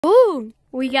Ooh,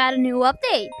 we got a new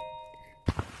update.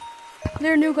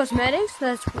 There are new cosmetics,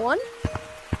 that's one.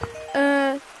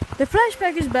 The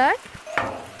flashback is back.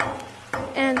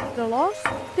 And the last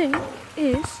thing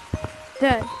is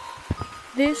that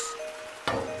this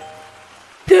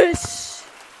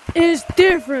is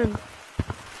different.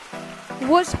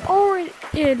 Was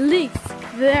already leaked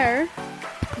there.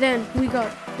 Then we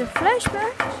got the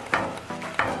flashbacks.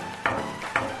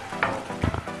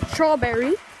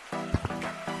 Strawberry.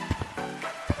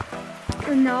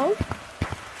 And now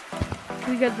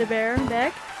we got the bear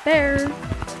back.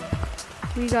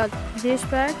 We got this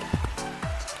back.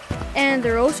 And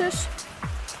the roses.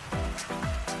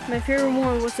 My favorite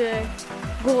one was the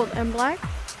gold and black.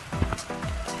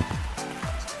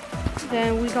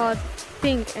 Then we got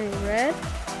pink and red.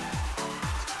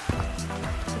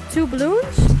 Two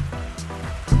balloons.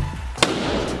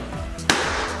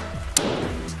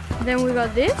 Then we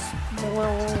got this.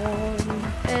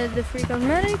 And the free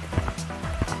cosmetic.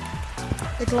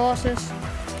 The glasses.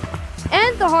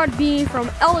 And the heart beam from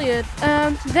Elliot.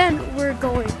 Then we're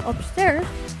going upstairs.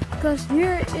 Because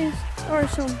here are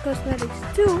some cosmetics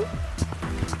too.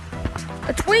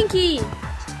 A Twinkie.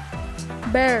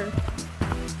 Bear.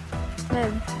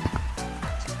 And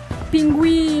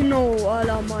Pinguino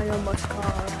alla Maya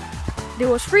Mascara. It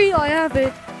was free, I have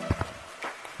it.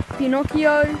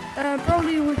 Pinocchio.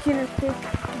 Probably we can equip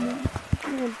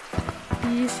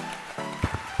these.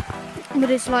 But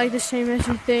it's like the same as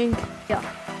you think. Yeah.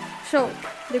 So,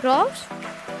 the gloves.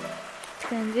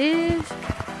 Then this.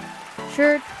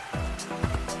 Shirt.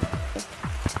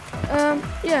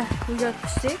 Yeah, we got the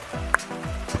stick.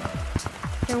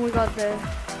 Then we got the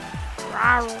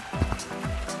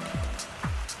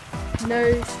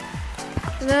nose.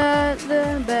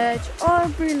 The badge.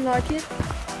 I really like it.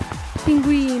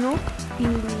 Pinguino.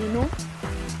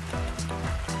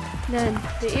 Then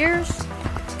the ears.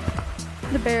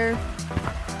 The bear.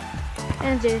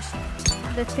 And this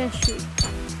that can shoot.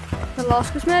 The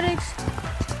last cosmetics.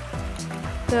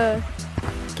 The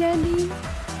candy.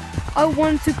 I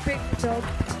wanted to pick it up.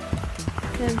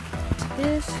 Then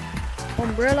this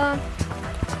umbrella.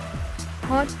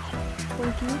 Hot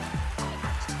Twinkie.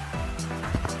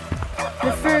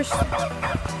 The first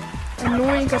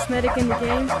annoying cosmetic in the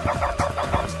game.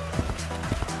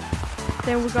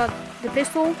 Then we got the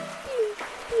pistol.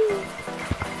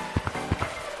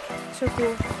 So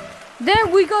cool.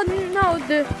 Then we got now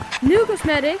the new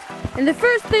cosmetics. And the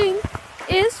first thing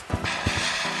is...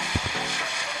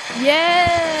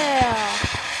 yeah!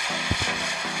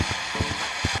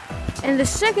 And the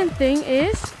second thing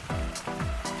is...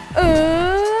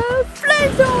 a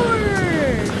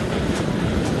flamethrower!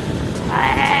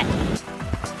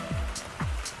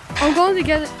 I'm going to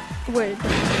get it. Wait.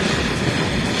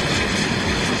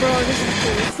 Bro, this is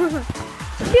cool.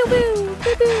 Pew pew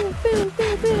pew pew pew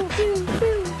pew pew pew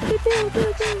pew.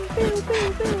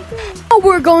 Now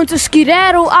we're going to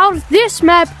skedaddle out of this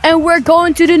map and we're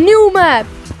going to the new map.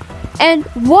 And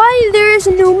why there is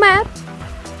a new map?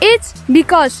 It's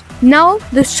because now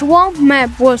the swamp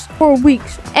map was for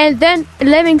weeks. And then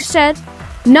Lemming said,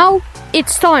 now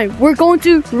it's time. We're going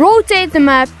to rotate the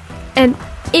map and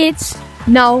it's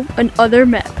now another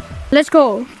map. Let's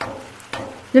go.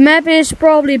 The map is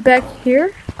probably back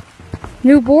here.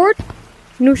 New board,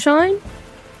 new sign.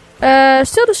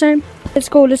 Still the same. Let's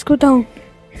go down.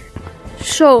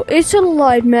 So it's a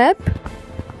light map.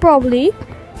 Probably.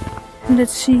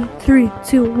 Let's see. 3,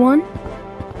 2, 1.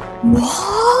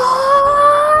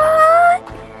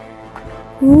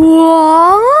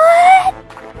 What?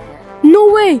 No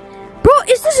way. Bro,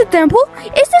 is this a temple?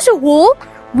 Is this a hole?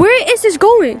 Where is this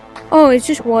going? Oh, it's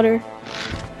just water.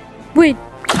 Wait.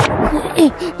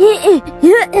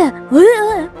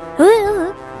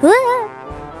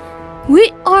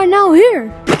 We are now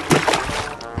here.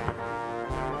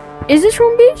 Is this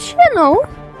from beach? Yeah, no.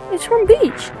 It's from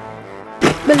beach.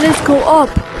 But let's go up.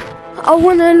 I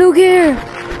wanna look here.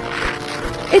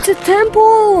 It's a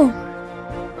temple.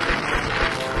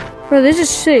 Bro, this is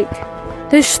sick.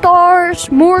 There's stars,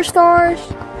 more stars.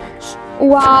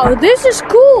 Wow, this is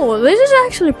cool. This is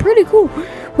actually pretty cool.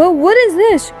 Well, what is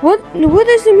this? What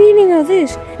is the meaning of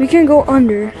this? We can go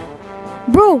under.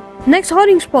 Bro, next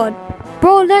hiding spot.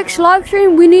 Bro, next live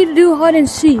stream we need to do hide and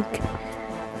seek.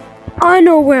 I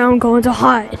know where I'm going to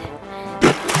hide.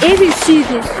 If you see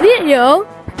this video,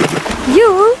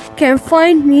 you can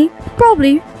find me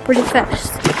probably pretty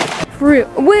fast. For real.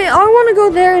 Wait, I want to go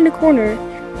there in the corner.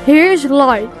 Here's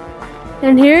light.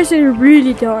 And here's it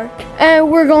really dark. And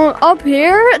we're going up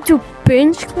here to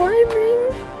pinch climbing.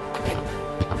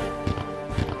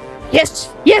 Yes,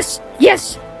 yes,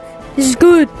 yes. This is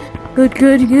good.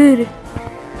 Good.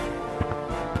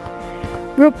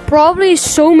 Bro, probably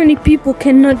so many people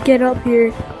cannot get up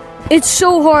here. It's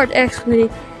so hard actually.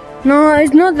 No,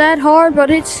 it's not that hard, but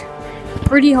it's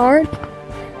pretty hard.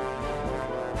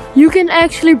 You can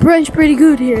actually branch pretty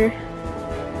good here.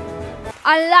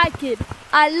 I like it.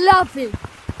 I love it.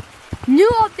 New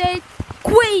update,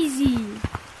 crazy.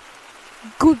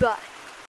 Goodbye.